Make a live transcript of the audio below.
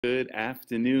Good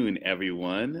afternoon,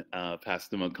 everyone.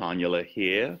 Pastor Makanyala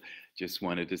here. Just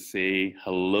wanted to say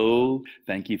hello.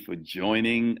 Thank you for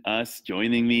joining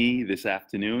me this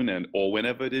afternoon, and or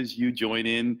whenever it is you join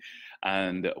in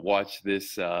and watch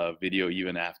this video,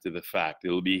 even after the fact.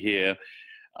 It'll be here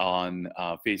on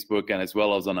Facebook and as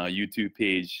well as on our YouTube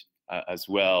page as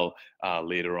well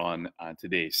later on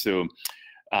today. So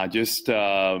just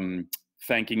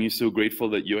thanking you, so grateful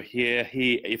that you're here.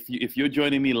 Hey, if you're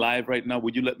joining me live right now,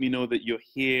 would you let me know that you're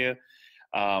here?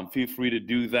 Feel free to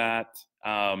do that.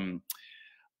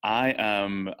 I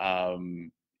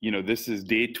am, this is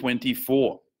day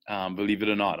 24, believe it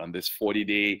or not, on this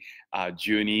 40-day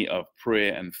journey of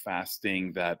prayer and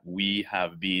fasting that we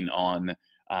have been on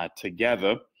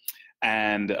together.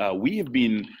 And we have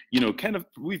been,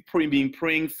 we've been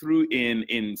praying through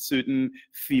in certain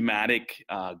thematic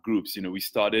groups. We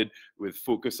started with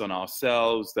focus on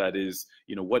ourselves. That is,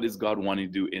 what does God want to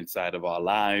do inside of our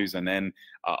lives? And then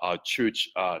our church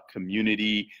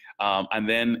community. And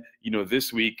then,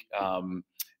 this week,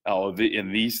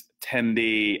 in these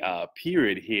 10-day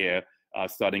period here,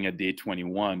 starting at day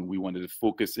 21, we wanted to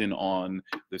focus in on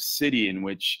the city in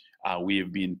which we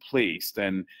have been placed.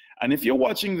 And if you're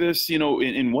watching this,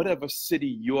 in whatever city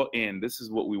you're in, this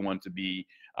is what we want to be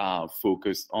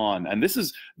focused on. And this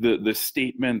is the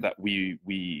statement that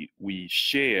we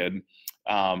shared,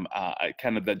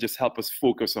 kind of that just help us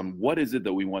focus on what is it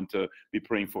that we want to be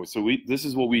praying for. So this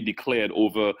is what we declared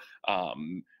over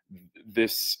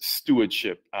this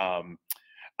stewardship.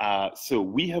 So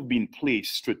we have been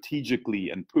placed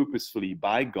strategically and purposefully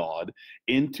by God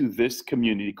into this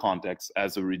community context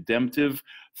as a redemptive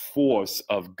force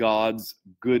of God's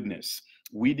goodness.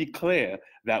 We declare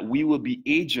that we will be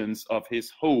agents of his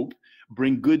hope,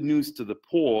 bring good news to the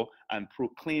poor, and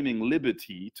proclaiming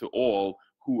liberty to all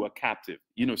who are captive.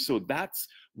 So that's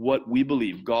what we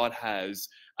believe. God has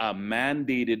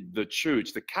mandated the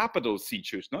church, the capital C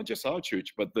church, not just our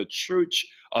church, but the church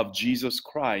of Jesus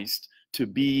Christ, to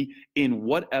be in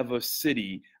whatever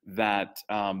city that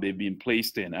they've been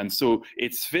placed in. And so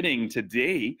it's fitting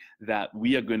today that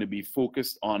we are going to be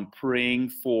focused on praying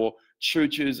for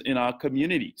churches in our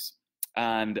communities.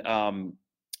 And,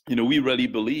 we really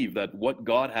believe that what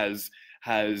God has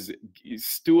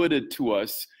stewarded to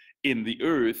us in the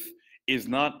earth is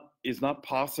not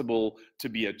possible to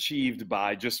be achieved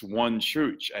by just one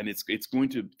church. And it's going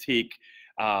to take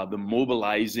the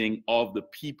mobilizing of the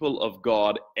people of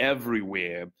God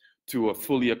everywhere to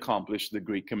fully accomplish the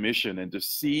Great Commission and to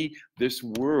see this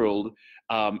world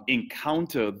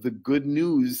encounter the good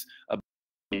news about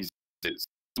Jesus.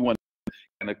 We want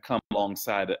to come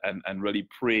alongside and really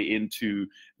pray into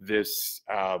this,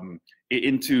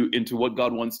 into what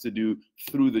God wants to do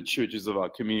through the churches of our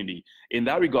community. In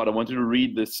that regard, I wanted to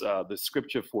read this the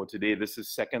scripture for today. This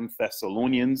is 2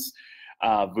 Thessalonians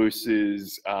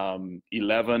verses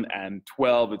 11 and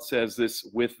 12. It says this: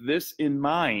 with this in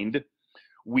mind,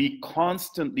 we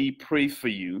constantly pray for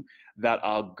you, that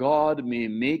our God may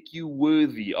make you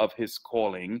worthy of his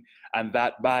calling, and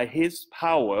that by his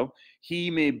power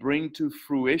he may bring to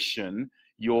fruition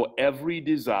your every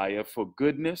desire for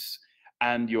goodness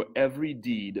and your every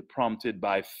deed prompted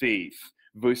by faith.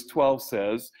 Verse 12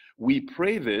 says, we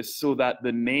pray this so that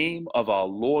the name of our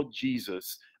Lord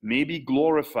Jesus may be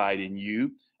glorified in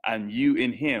you and you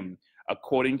in him,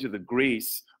 according to the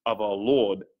grace of our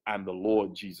Lord and the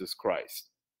Lord Jesus Christ.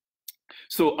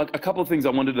 So a couple of things I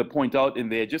wanted to point out in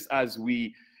there, just as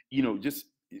we, just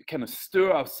kind of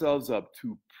stir ourselves up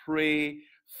to pray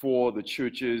for the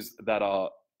churches that are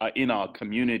in our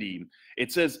community.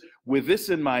 It says, with this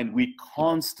in mind, we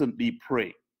constantly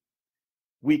pray.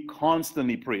 We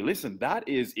constantly pray. Listen, that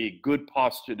is a good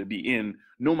posture to be in,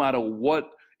 no matter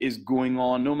what is going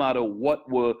on, no matter what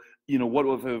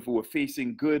if we're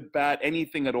facing, good, bad,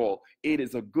 anything at all. It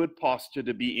is a good posture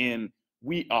to be in.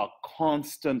 We are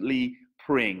constantly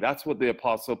praying. That's what the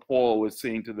Apostle Paul was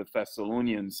saying to the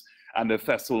Thessalonians and the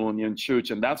Thessalonian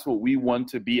church, and that's what we want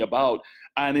to be about.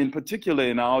 And in particular,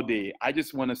 in our day, I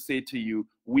just want to say to you,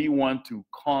 we want to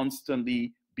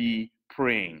constantly be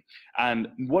praying. And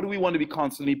what do we want to be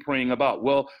constantly praying about?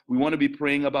 Well, we want to be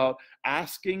praying about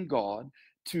asking God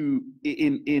to,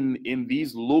 in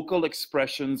these local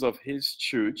expressions of his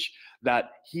church,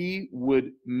 that he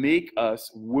would make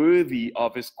us worthy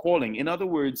of his calling. In other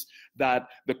words, that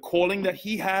the calling that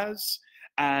he has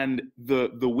and the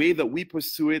way that we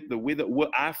pursue it, the way that we're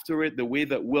after it, the way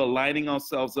that we're lining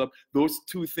ourselves up, those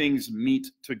two things meet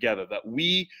together, that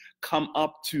we come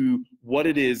up to what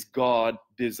it is God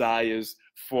desires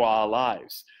for our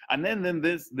lives. And then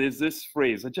there's this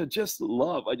phrase I just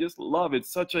love.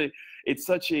 It's such a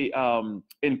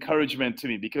encouragement to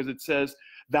me, because it says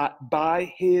that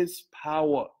by his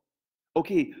power,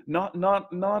 okay, not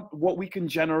what we can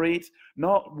generate,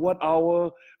 not what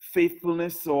our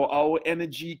faithfulness or our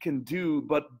energy can do,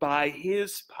 but by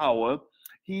his power,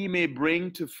 he may bring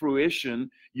to fruition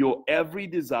your every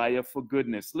desire for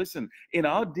goodness. Listen, in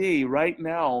our day right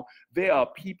now, there are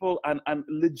people and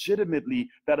legitimately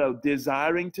that are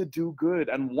desiring to do good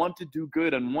and want to do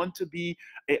good and want to be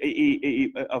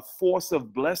a force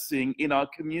of blessing in our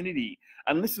community.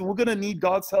 And listen, we're going to need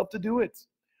God's help to do it.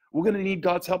 We're going to need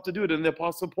God's help to do it. And the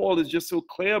Apostle Paul is just so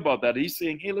clear about that. He's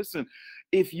saying, hey, listen,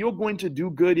 if you're going to do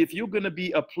good, if you're going to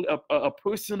be a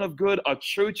person of good, a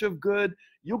church of good,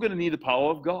 you're going to need the power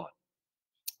of God.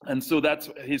 And so that's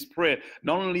his prayer.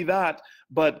 Not only that,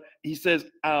 but he says,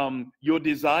 your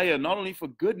desire, not only for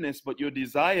goodness, but your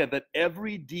desire that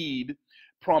every deed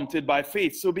prompted by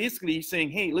faith. So basically he's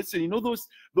saying, hey, listen, you know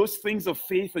those things of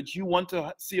faith that you want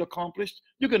to see accomplished,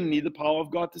 you're going to need the power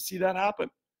of God to see that happen.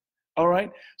 All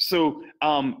right. So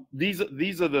these are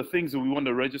the things that we want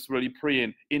to just really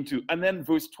pray into. And then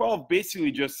verse 12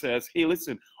 basically just says, hey,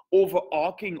 listen,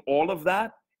 overarching all of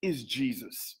that is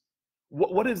Jesus.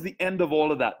 What is the end of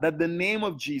all of that? That the name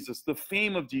of Jesus, the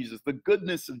fame of Jesus, the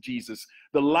goodness of Jesus,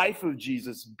 the life of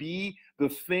Jesus be the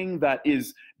thing that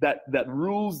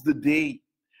rules the day.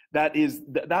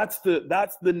 That's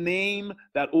the name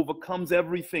that overcomes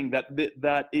everything,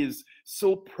 that is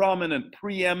so prominent,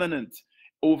 preeminent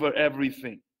over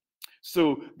everything.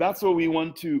 So that's what we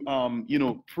want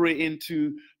to pray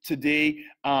into today.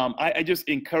 I just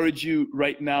encourage you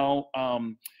right now,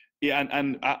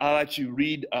 and I'll actually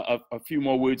read a few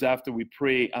more words after we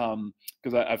pray,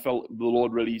 because I felt the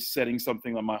Lord really setting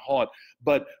something on my heart.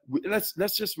 But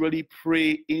let's just really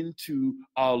pray into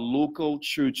our local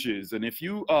churches. And if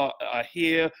you are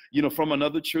here, from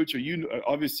another church, or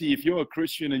obviously if you're a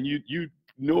Christian and you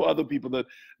know other people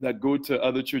that go to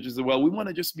other churches as well, we want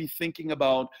to just be thinking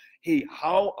about, hey,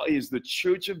 how is the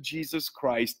Church of Jesus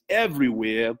Christ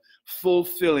everywhere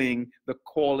fulfilling the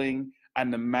calling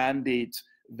and the mandate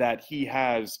that he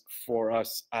has for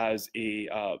us as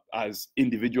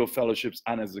individual fellowships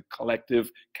and as a collective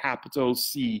capital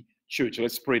C church.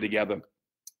 Let's pray together.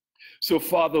 So,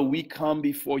 Father, we come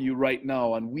before you right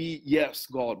now, and yes,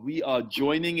 God, we are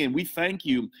joining in. We thank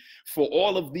you for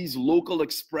all of these local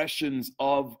expressions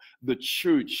of the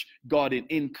church, God,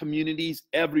 in communities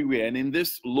everywhere, and in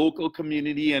this local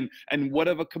community and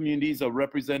whatever communities are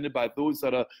represented by those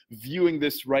that are viewing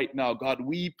this right now. God,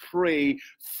 we pray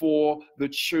for the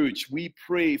church. We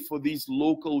pray for these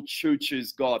local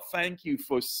churches, God. Thank you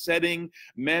for setting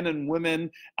men and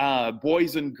women,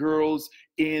 boys and girls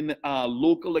in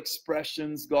local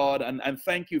expressions, God, and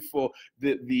thank you for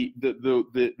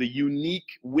the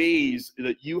unique ways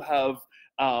that you have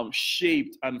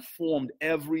shaped and formed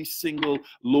every single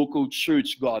local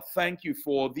church, God. Thank you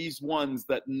for these ones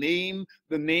that name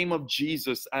the name of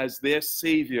Jesus as their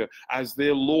Savior, as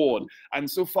their Lord. And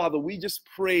so, Father, we just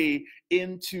pray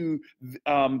into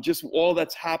just all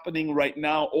that's happening right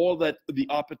now, all that the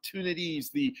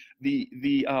opportunities,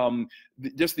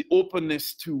 just the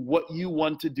openness to what you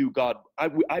want to do, God.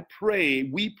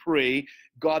 We pray,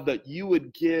 God, that you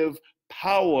would give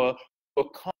power to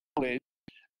accomplish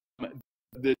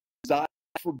the desire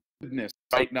for goodness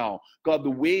right now, God. The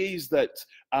ways that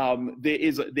there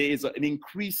is an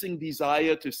increasing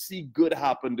desire to see good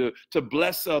happen, to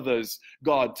bless others,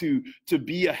 God, to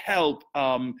be a help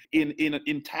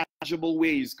in tangible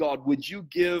ways, God. Would you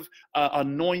give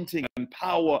anointing and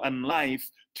power and life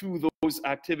to those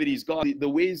activities, God? The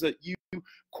ways that you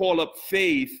call up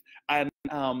faith, and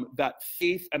that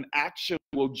faith and action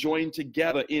will join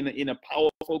together in a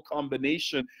powerful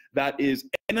combination that is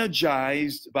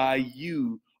energized by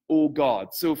you, oh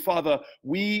God. So, Father,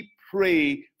 we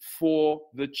pray for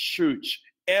the church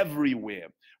everywhere.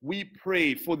 We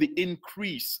pray for the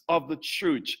increase of the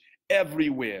church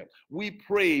everywhere. We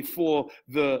pray for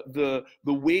the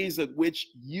ways at which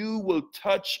you will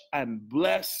touch and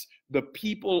bless the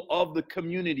people of the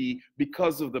community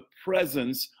because of the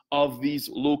presence of these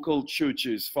local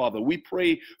churches, Father. We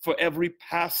pray for every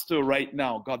pastor right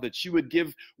now, God, that you would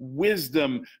give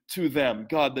wisdom to them,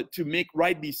 God, that to make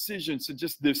right decisions, to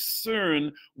just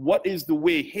discern what is the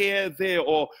way here, there,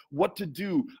 or what to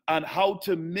do and how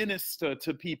to minister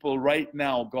to people right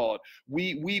now, God.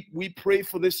 We pray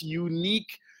for this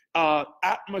unique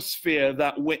atmosphere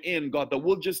that we're in, God, that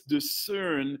we'll just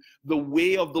discern the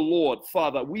way of the Lord.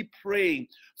 Father, we pray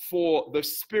for the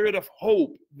spirit of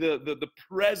hope, the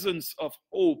presence of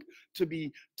hope to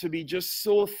be just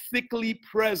so thickly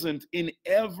present in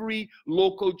every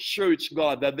local church,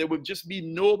 God, that there would just be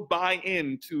no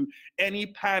buy-in to any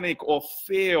panic or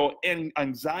fear or any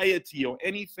anxiety or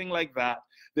anything like that.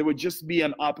 there would just be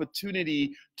an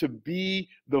opportunity to be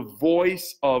the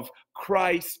voice of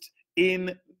Christ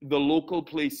in the local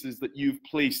places that you've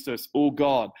placed us, oh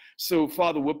God. So,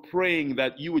 Father, we're praying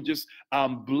that you would just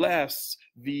bless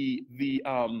the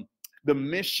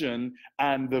mission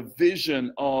and the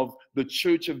vision of the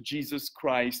Church of Jesus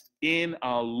Christ in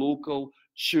our local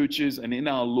churches and in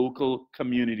our local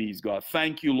communities, God.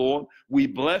 Thank you, Lord. We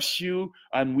bless you,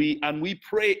 and we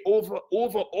pray over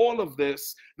all of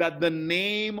this, that the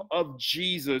name of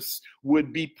Jesus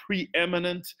would be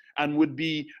preeminent, and would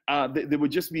be there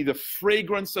would just be the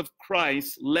fragrance of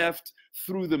Christ left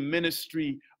through the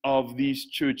ministry of these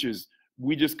churches.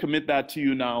 We just commit that to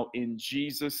you now in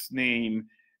Jesus' name.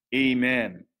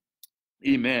 Amen.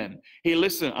 Amen. Hey,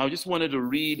 listen, I just wanted to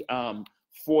read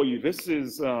for you. This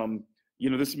is,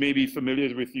 this may be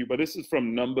familiar with you, but this is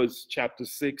from Numbers chapter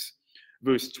 6,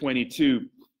 verse 22.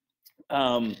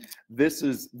 This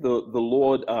is the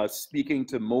Lord speaking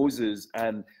to Moses,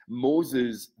 and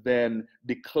Moses then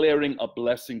declaring a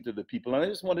blessing to the people. And I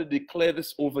just want to declare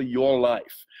this over your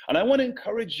life. And I want to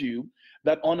encourage you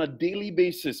that on a daily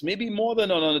basis, maybe more than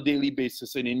on a daily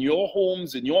basis, and in your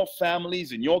homes, in your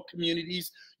families, in your communities,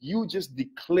 you just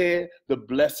declare the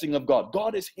blessing of God.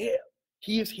 God is here.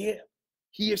 He is here.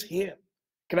 He is here.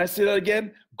 Can I say that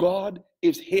again? God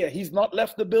is here. He's not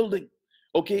left the building.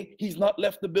 Okay, he's not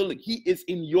left the building. He is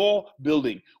in your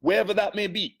building, wherever that may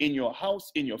be, in your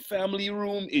house, in your family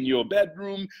room, in your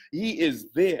bedroom. He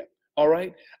is there. All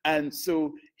right. And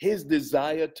so his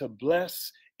desire to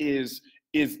bless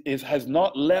has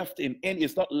not left in any,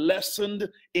 it's not lessened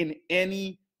in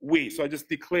any way. So I just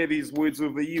declare these words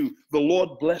over you. The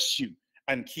Lord bless you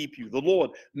and keep you. The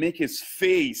Lord make his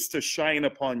face to shine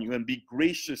upon you and be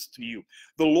gracious to you.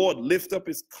 The Lord lift up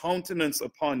his countenance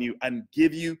upon you and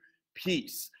give you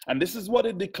peace. And this is what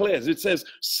it declares. It says,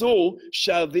 so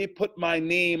shall they put my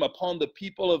name upon the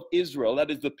people of Israel.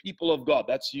 That is the people of God.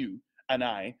 That's you and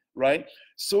I, right?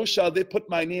 So shall they put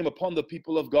my name upon the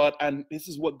people of God. And this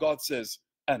is what God says,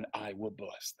 and I will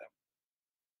bless them.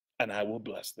 And I will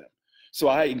bless them. So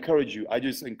I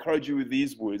just encourage you with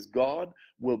these words. God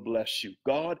will bless you.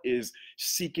 God is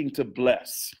seeking to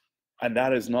bless, and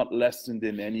that is not lessened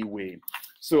in any way.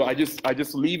 So I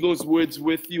just leave those words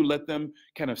with you. Let them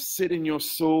kind of sit in your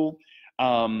soul.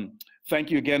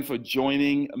 Thank you again for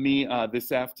joining me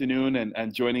this afternoon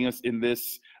and joining us in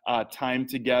this time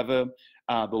together.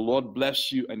 The Lord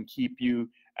bless you and keep you,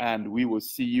 and we will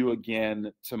see you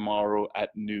again tomorrow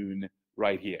at noon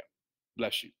right here.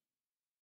 Bless you.